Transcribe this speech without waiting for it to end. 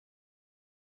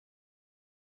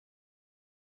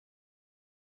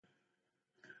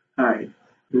Hi,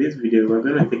 in this video we're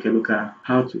going to take a look at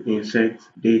how to insert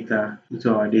data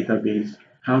into our database,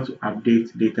 how to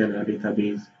update data in our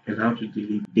database, and how to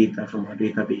delete data from our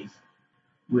database.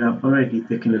 We have already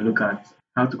taken a look at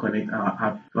how to connect our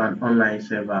app to an online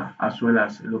server as well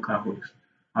as a local host.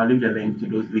 I'll leave the link to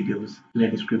those videos in the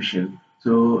description.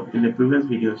 So in the previous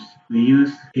videos, we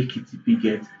used HTTP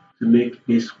GET to make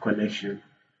this connection.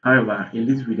 However, in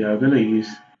this video, we're going to use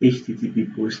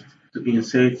HTTP POST to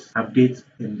insert, update,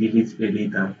 and delete the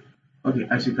data. Okay,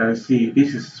 as you can see,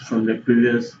 this is from the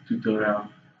previous tutorial.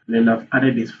 And then I've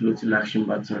added this floating action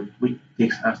button, which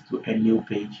takes us to a new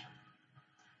page.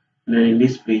 And then in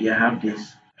this page, I have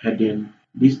this heading,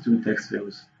 these two text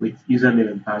fields with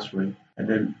username and password, and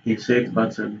then insert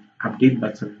button, update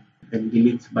button, and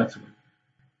delete button.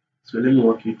 So let me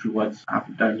walk you through what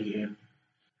I've done here.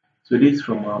 So this is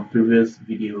from our previous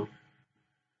video,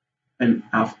 and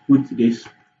I've put this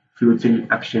floating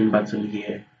action button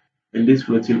here. In this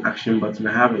floating action button,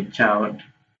 I have a child,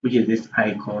 which is this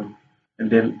icon. And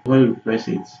then when we press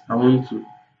it, I want to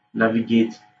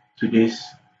navigate to this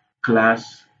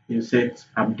class, insert,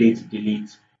 update,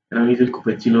 delete. And I'm using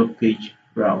Cupertino page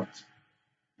route.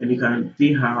 And you can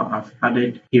see how I've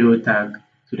added hero tag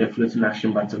to the floating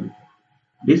action button.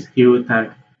 This hero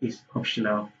tag is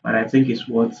optional, but I think it's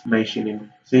worth mentioning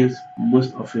since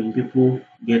most often people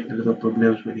get a lot of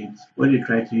problems with it when you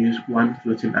try to use one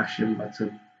floating action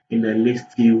button in a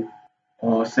list view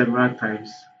or several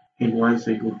times in one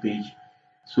single page.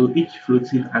 So each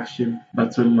floating action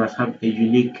button must have a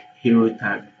unique hero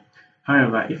tag.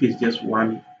 However, if it's just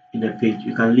one in a page,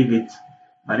 you can leave it,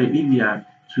 but if there are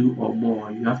two or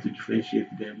more, you have to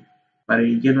differentiate them. But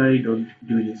you generally don't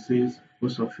do this since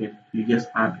most often you just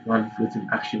add one floating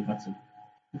action button.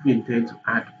 If you intend to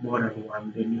add more than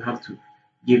one, then you have to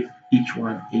give each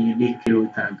one a unique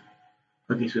hero tag.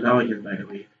 Okay, so that was just by the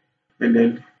way. And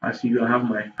then as you have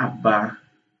my app bar,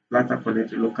 Flutter connect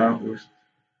to localhost,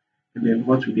 and then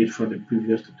what we did from the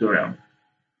previous tutorial.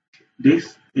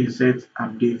 This insert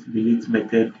update delete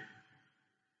method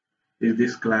is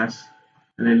this class,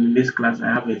 and then in this class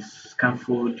I have a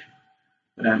scaffold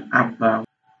with an app bar.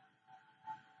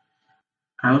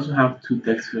 I also have two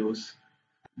text fields,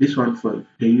 this one for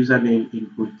the username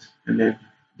input and then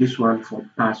this one for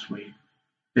password.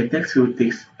 The text field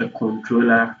takes a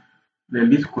controller,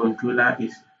 then this controller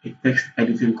is a text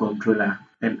editing controller,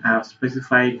 and I have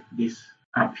specified this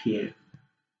up here.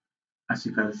 As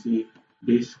you can see,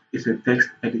 this is a text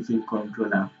editing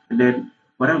controller, and then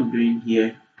what I'm doing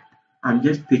here, I'm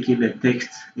just taking the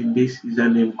text in this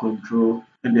username control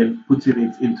and then putting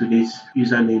it into this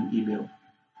username email.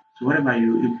 So whatever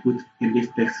you input in this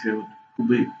text field will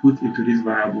be put into this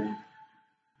variable,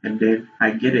 and then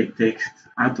I get a text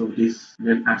out of this,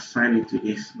 then assign it to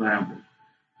this variable.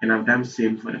 And I've done the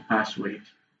same for the password.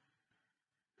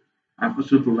 I've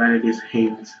also provided this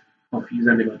hint of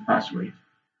username and password.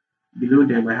 Below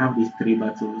them, I have these three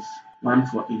buttons, one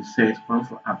for insert, one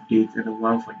for update, and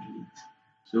one for delete.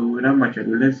 So without much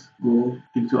ado, let's go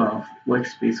into our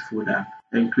workspace folder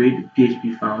and create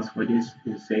PHP files for this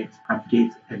insert,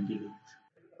 update, and delete.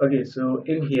 Okay, so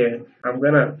in here, I'm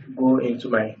gonna go into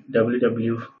my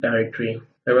www directory.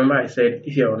 Remember I said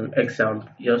if you're on Excel,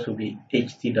 yours will be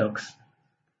htdocs.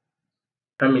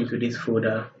 Come into this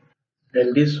folder.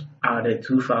 Then these are the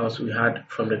two files we had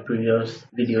from the previous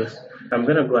videos. I'm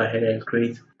gonna go ahead and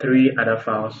create three other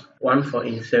files, one for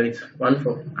insert, one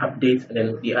for update, and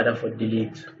then the other for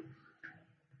delete.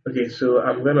 Okay, so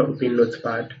I'm gonna open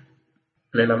Notepad,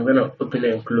 and then I'm gonna open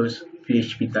and close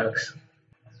PHP tags.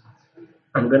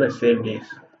 I'm gonna save this,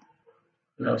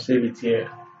 and I'll save it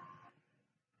here,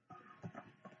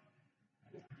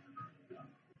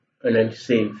 and then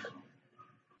save.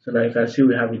 So now you can see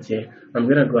we have it here. I'm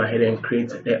gonna go ahead and create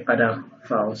the other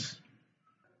files.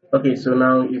 Okay, so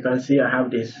now you can see I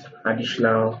have this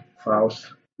additional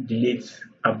files, delete,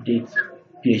 update,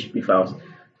 PHP files.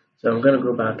 So I'm gonna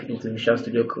go back into Visual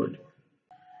Studio Code.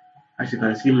 As you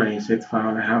can see my insert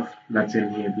file, I have nothing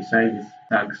here besides these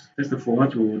tags. First of all,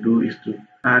 what we will do is to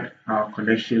add our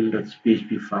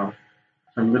connection.php file.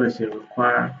 So I'm gonna say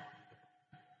require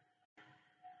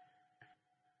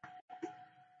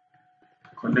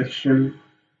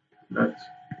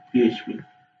connection.php.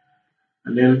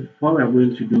 And then what we're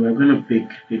going to do, we're going to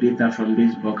pick the data from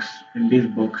this box and this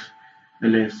box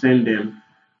and then send them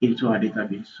into our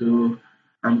database. So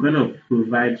I'm going to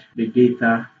provide the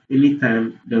data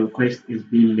anytime the request is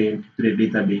being made to the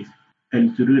database.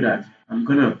 And to do that, I'm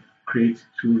going to create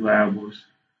two variables,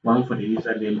 one for the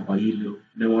username or email,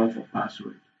 then one for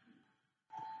password.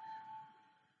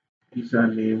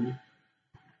 Username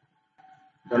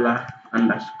 $_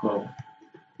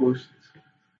 post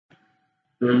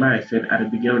Remember I said at the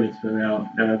beginning of the tutorial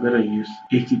that we're going to use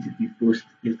HTTP post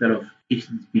instead of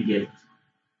HTTP get,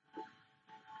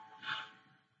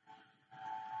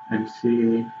 and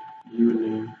say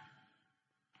uname.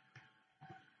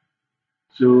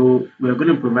 So we're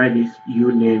going to provide this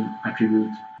uname attribute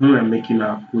when we're making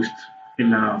our post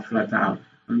in our Flutter app.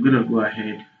 I'm going to go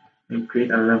ahead and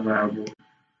create another variable,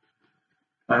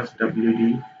 pass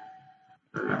wd.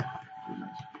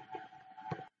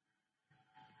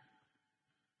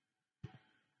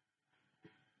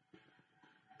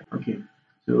 Okay,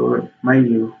 so mind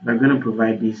you, we're going to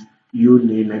provide this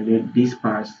uname and then this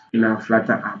pass in our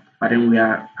Flutter app, but then we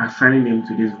are assigning them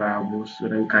to these variables so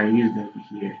that we can use them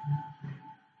here.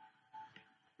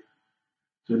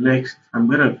 So next, I'm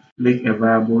going to make a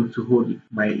variable to hold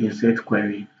my insert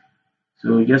query.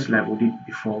 So just like we did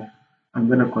before, I'm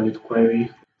going to call it query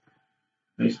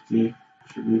st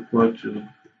should be equal to,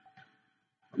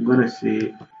 I'm going to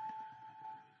say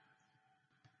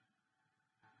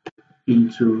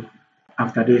into.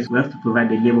 After this, we have to provide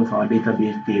the name of our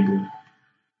database table.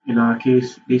 In our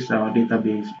case, this is our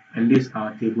database and this is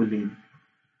our table name.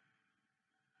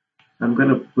 So I'm going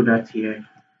to put that here,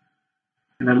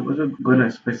 and I'm also going to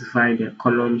specify the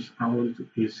columns I want to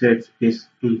insert this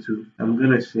into. I'm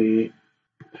going to say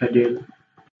heading,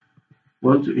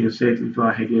 want to insert into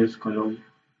our headings column,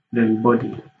 then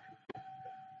body.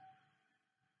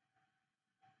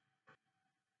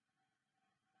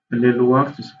 And then we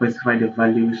have to specify the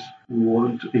values we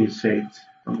want to insert.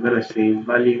 I'm going to say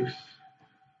values.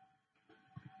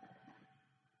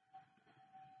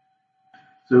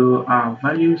 So our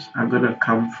values are going to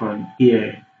come from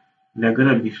here. They're going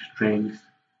to be strings.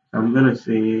 So I'm going to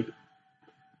say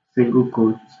single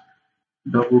quote,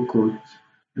 double quote,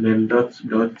 and then dot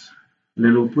dot. And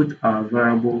then we'll put our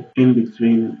variable in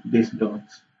between these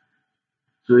dots.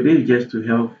 So this is just to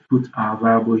help put our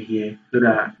variable here so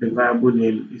that the variable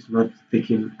name is not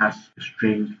taken as a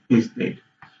string instead.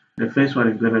 The first one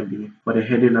is going to be for the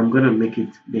heading, I'm going to make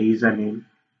it the username.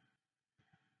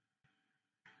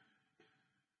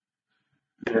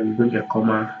 Then bring a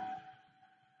comma.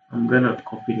 I'm going to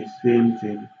copy the same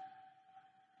thing.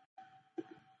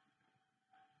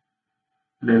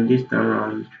 Then this time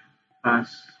around,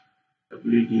 pass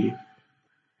wd.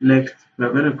 Next,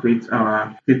 we're going to create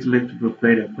our statement to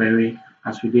prepare the query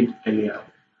as we did earlier.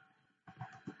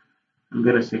 I'm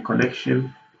going to say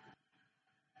connection,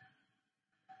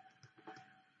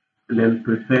 and then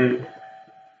prepare.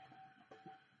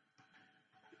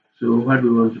 So what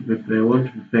do we want to prepare? We want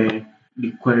to prepare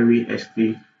the query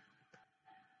st.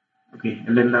 Okay,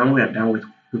 and then now we are done with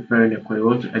preparing the query. We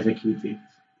want to execute it.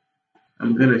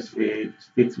 I'm going to say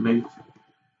statement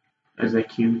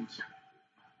execute.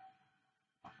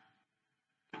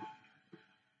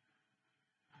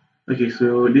 Okay,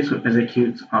 so this will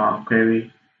execute our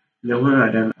query. Then when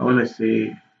we're done, I want to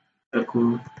say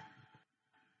echo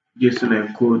JSON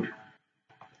encode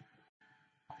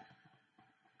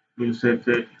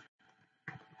inserted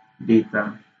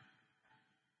data.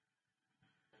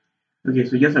 Okay,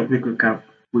 so just a quick recap.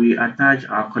 We attach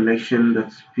our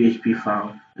connection.php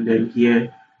file, and then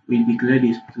here we declare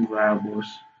these two variables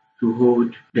to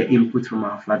hold the input from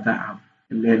our Flutter app,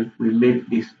 and then we make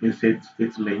this insert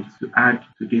statement to add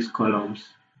to these columns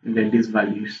and then these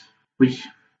values, which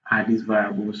are these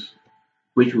variables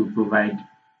which we provide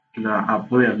in our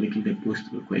app when we are making the post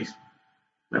request.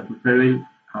 We are preparing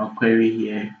our query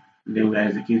here, and then we are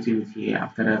executing it here.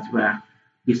 After that, we are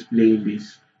displaying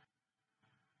this.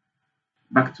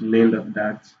 Back to main of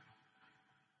that.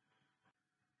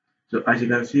 So as you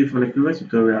can see from the previous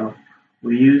tutorial,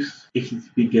 we use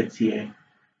HTTP get here.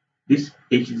 This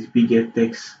HTTP get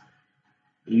takes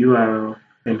URL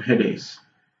and headers.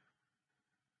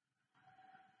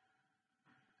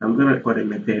 I'm gonna call a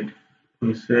method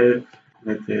insert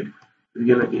method.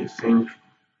 We're gonna get sync.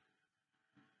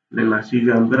 Then as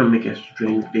usual, I'm gonna make a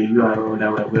string the URL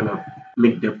that we're gonna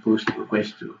make the post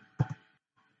request to.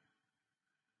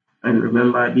 And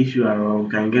remember, this URL, we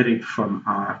can get it from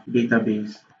our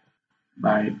database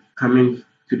by coming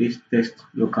to this test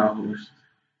localhost.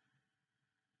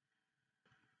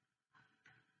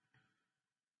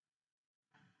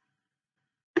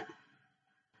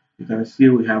 You can see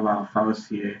we have our files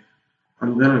here.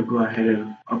 I'm gonna go ahead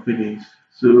and copy this.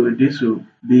 So this will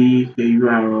be the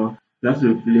URL. You have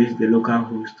to replace the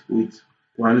localhost with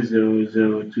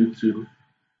 10022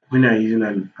 when you're using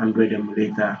an Android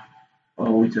emulator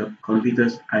or with your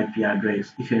computer's IP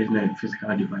address if you're using a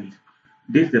physical device.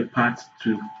 This is the path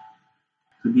to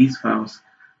these files.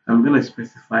 I'm gonna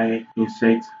specify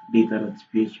insert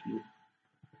data.php.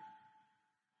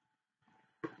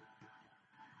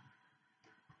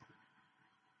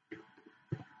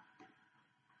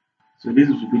 So this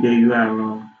will be the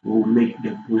URL we'll make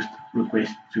the post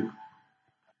request to.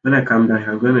 When I come down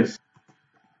here, I'm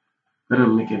gonna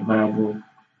make a variable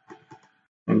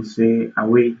and say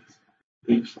await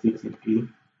HTTP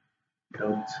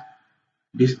dot.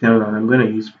 This time around, I'm gonna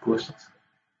use post,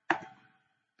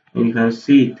 and you can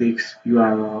see it takes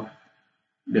URL,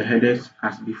 the headers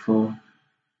as before,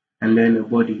 and then the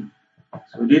body.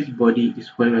 So this body is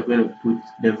where we're going to put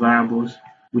the variables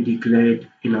we declared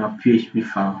in our PHP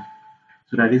file,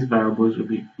 so that these variables will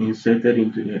be inserted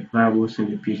into the variables in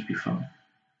the PHP file.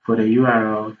 For the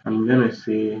URL, I'm going to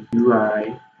say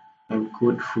UI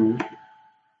encode full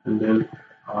and then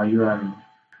our URL.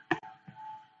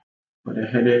 For the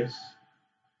headers,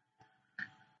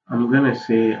 I'm going to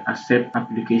say accept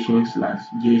application slash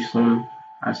JSON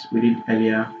as we did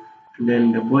earlier. And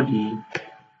then the body,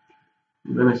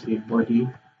 I'm going to say body.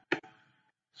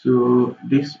 So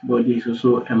this body is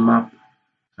also a map.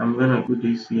 I'm going to put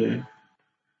this here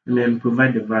and then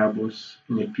provide the variables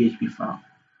in the PHP file.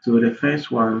 So the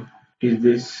first one is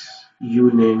this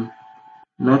uname,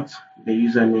 not the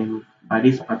username, but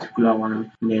this particular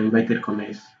one in the inverted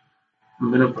commas.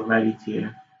 I'm going to provide it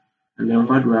here. And then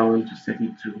what do I want to set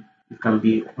it to? It can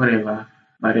be whatever,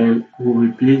 but then we'll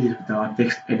replace it with our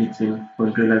text editing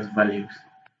controllers values.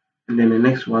 And then the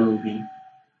next one will be,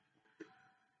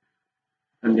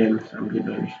 and then some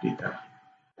gibberish data.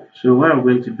 So what I'm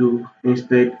going to do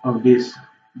instead of this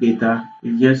data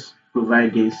is just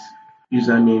provide this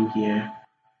username here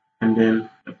and then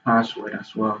the password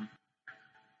as well.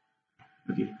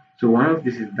 Okay, so once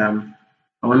this is done,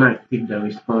 I want to take the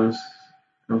response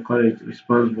and call it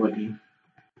response body,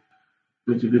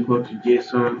 which will be equal to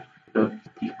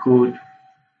json.decode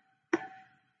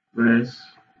res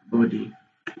body.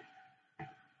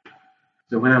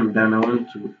 So when I'm done, I want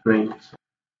to print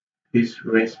this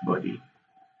res body.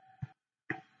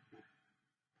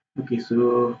 Okay,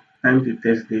 so time to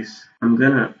test this. I'm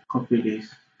gonna copy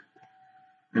this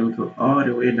and go all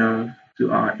the way down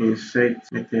to our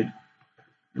insert method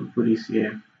and put this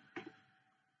here.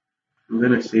 I'm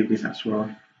gonna save this as well.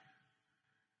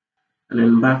 And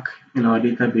then back in our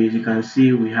database, you can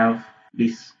see we have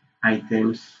these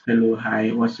items. Hello,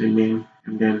 hi, what's your name?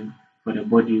 And then for the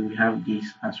body, we have this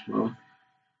as well.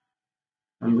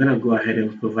 I'm gonna go ahead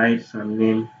and provide some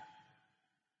name.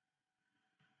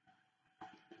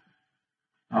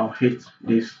 I'll hit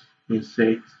this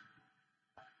insert.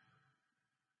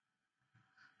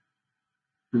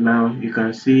 Now you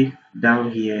can see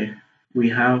down here we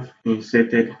have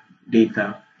inserted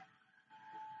data,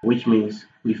 which means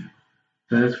we've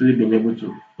successfully been able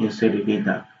to insert the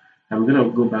data. I'm going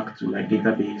to go back to my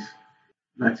database.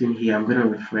 Nothing here. I'm going to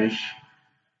refresh,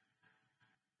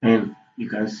 and you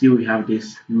can see we have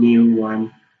this new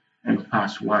one and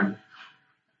pass one.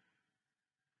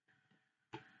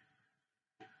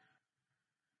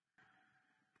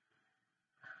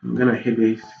 I'm going to hit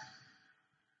this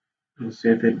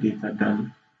inserted data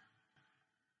done,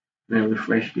 then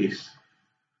refresh this.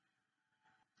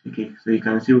 Okay, so you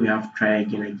can see we have try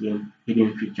again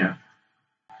hidden feature.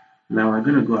 Now I'm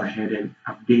going to go ahead and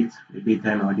update the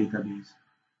data in our database.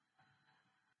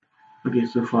 Okay,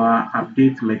 so for our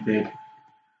update method,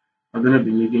 we're going to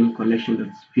be needing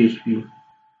connection.php.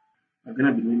 We're going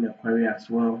to be needing a query as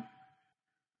well.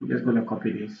 I'm just going to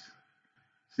copy this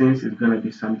since it's going to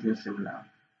be something similar,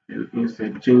 and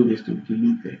instead change this to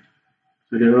deleted.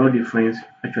 So the raw difference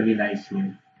actually lies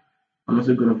here. I'm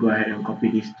also going to go ahead and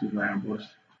copy these two variables.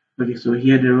 Okay, so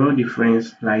here the raw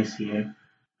difference lies here.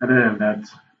 Other than that,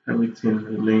 everything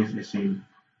remains the same.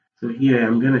 So here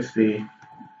I'm going to say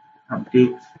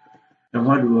update. And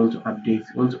what do we want to update?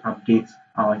 We want to update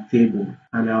our table,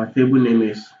 and our table name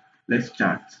is let's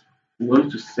chat. We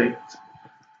want to set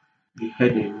the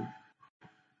heading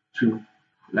to,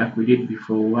 like we did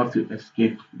before, we have to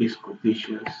escape these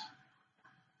quotations.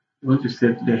 We want to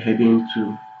set the heading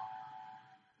to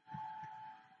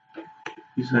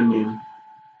username,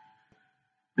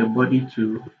 the body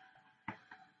to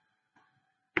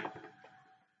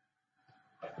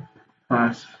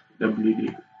pass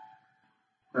wd,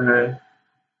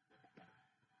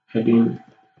 heading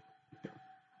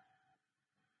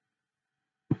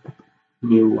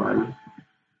new one.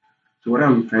 So what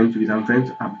I'm trying to do is I'm trying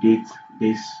to update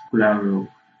this particular row.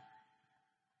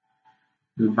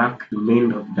 And back to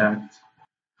main of that,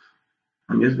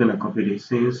 I'm just going to copy this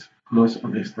since most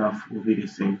of the stuff will be the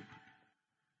same.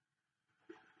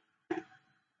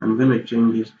 I'm going to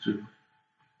change this to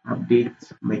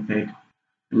update method,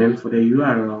 and then for the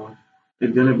URL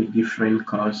it's going to be different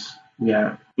because we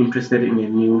are interested in a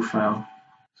new file.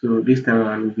 So this time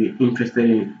around we'll be interested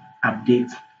in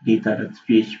update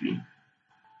data.php.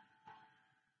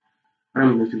 What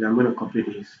I'm going to do, I'm going to copy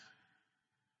this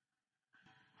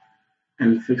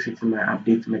and fix it in my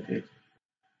update method.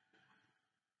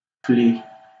 Hopefully,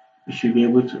 you should be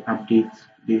able to update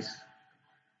this.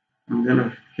 I'm going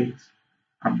to hit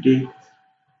update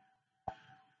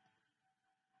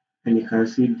and you can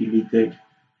see deleted.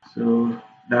 So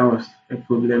that was a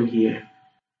problem here.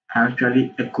 I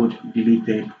actually echoed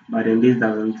deleted, but then this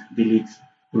doesn't delete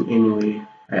in any way.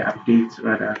 I update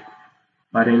rather,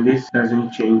 but then this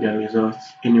doesn't change the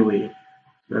results anyway.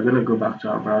 We're going to go back to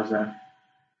our browser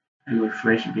and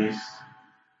refresh this.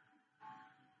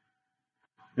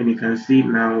 And you can see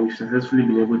now we've successfully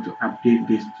been able to update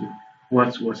this to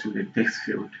what was in the text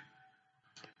field.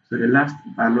 So the last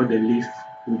but not the least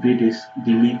will be this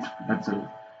delete button.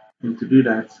 And to do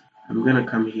that, I'm going to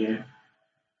come here,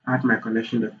 add my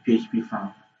connection.php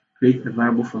file, create a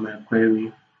variable for my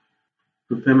query,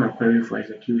 prepare my query for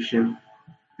execution,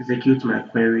 execute my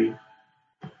query,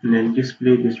 and then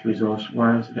display this results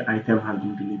once the item has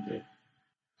been deleted.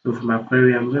 So for my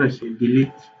query, I'm going to say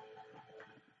delete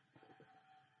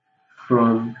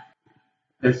from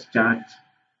schart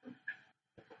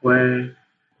where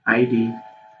id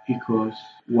equals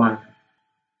 1.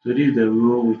 So this is the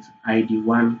row with id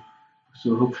 1.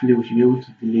 So hopefully we should be able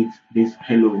to delete this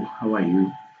hello, how are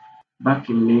you? Back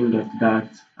in main.dat,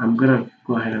 I'm going to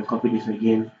go ahead and copy this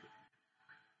again.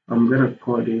 I'm going to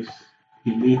call this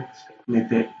delete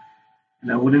method.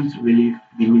 And I wouldn't really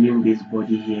be needing this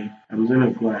body here. I'm going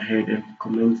to go ahead and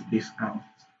comment this out.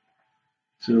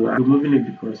 So I'm removing it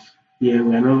because here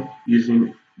we are not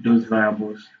using those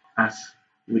variables as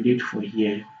we did for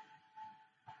here.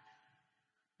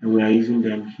 And we are using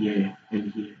them here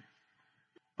and here.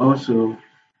 Also,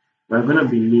 we're going to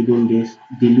be needing this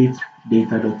delete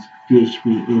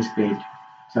data.php instead.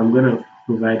 So I'm going to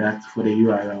provide that for the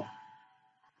URL.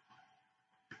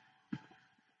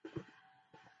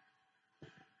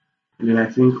 And then I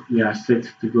think we are set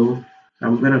to go. So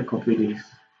I'm going to copy this.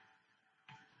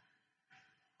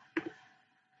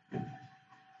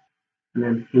 And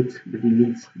then hit the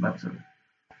delete button.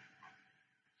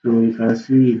 So you can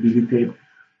see it deleted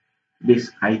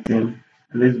this item.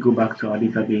 And let's go back to our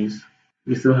database.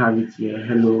 We still have it here.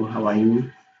 Hello, how are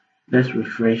you? Let's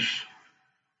refresh.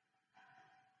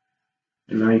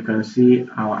 And now you can see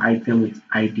our item with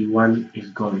ID 1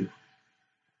 is gone.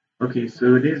 Okay,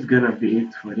 so this is gonna be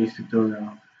it for this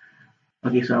tutorial.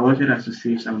 Okay, so I wanted us to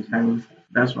save some time.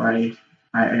 That's why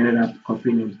I ended up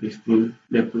copying and pasting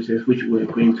the process which we're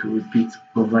going to repeat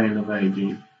over and over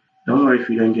again. Don't worry if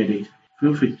you don't get it.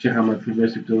 Feel free to check out my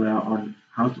previous tutorial on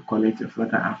how to connect a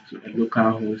Flutter app to a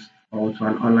local host or to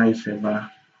an online server,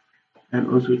 and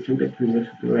also check the previous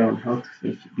tutorial on how to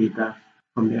fetch data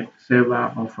from the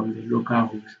server or from the local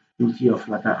host into your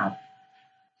Flutter app.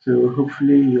 So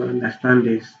hopefully you understand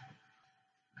this.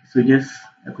 So just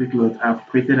a quick note, I've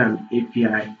created an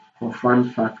API for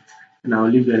fun facts, and I'll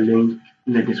leave a link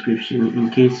in the description in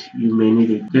case you may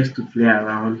need it just to play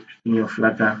around in your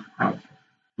Flutter app.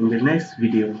 In the next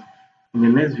video,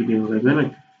 we're going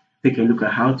to take a look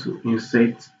at how to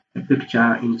insert a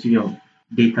picture into your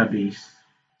database.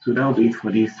 So that will be it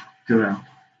for this tutorial.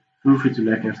 Feel free to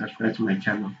like and subscribe to my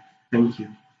channel. Thank you.